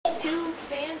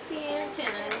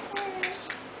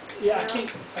Yeah,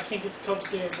 I can't get the Cubs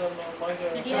games on my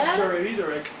Yeah? stereo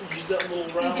either. I use that little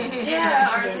round.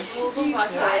 Yeah, ours is a little box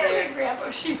I over had a there.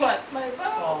 grandpa, she wants my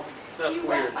phone. That's You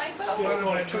weird. want my Yeah, phone? no,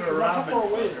 I took it around. How far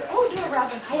away is that? Oh, do a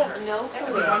Robin. I have no That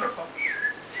clue. was wonderful.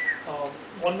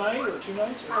 One night or 2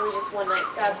 nights? Or? Probably just one night.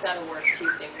 Dad's got to work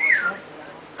Tuesday morning.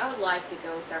 I would like to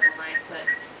go several nights, but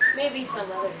maybe some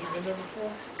other Have you time. been there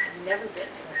before? I've never been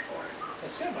there before. I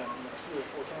said I've been there 3 or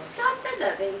 4 times. Scott said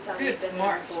that they thought he'd Good been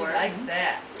smart. there She before. likes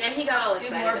that. Yeah, he got all Good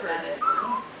excited more about it.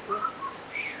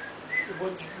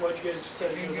 What'd you guys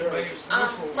decide to go there?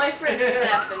 My friends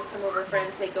Steph and some of her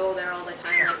friends, they go there all the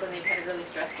time, like when they've had a really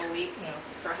stressful week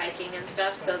for hiking and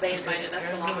stuff, so they invited us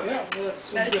along. Yeah, that's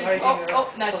some Nice good to- hiking there.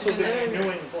 oh, nice to Also do good that.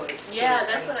 canoeing place. Yeah,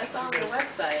 that's what I saw on the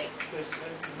website.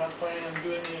 You're not planning on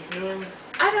doing any canoeing?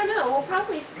 I don't know, we'll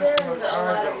probably spend a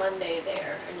lot of Monday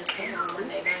there and just come home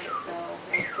Monday night, so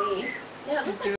we'll see. Yeah, it looks like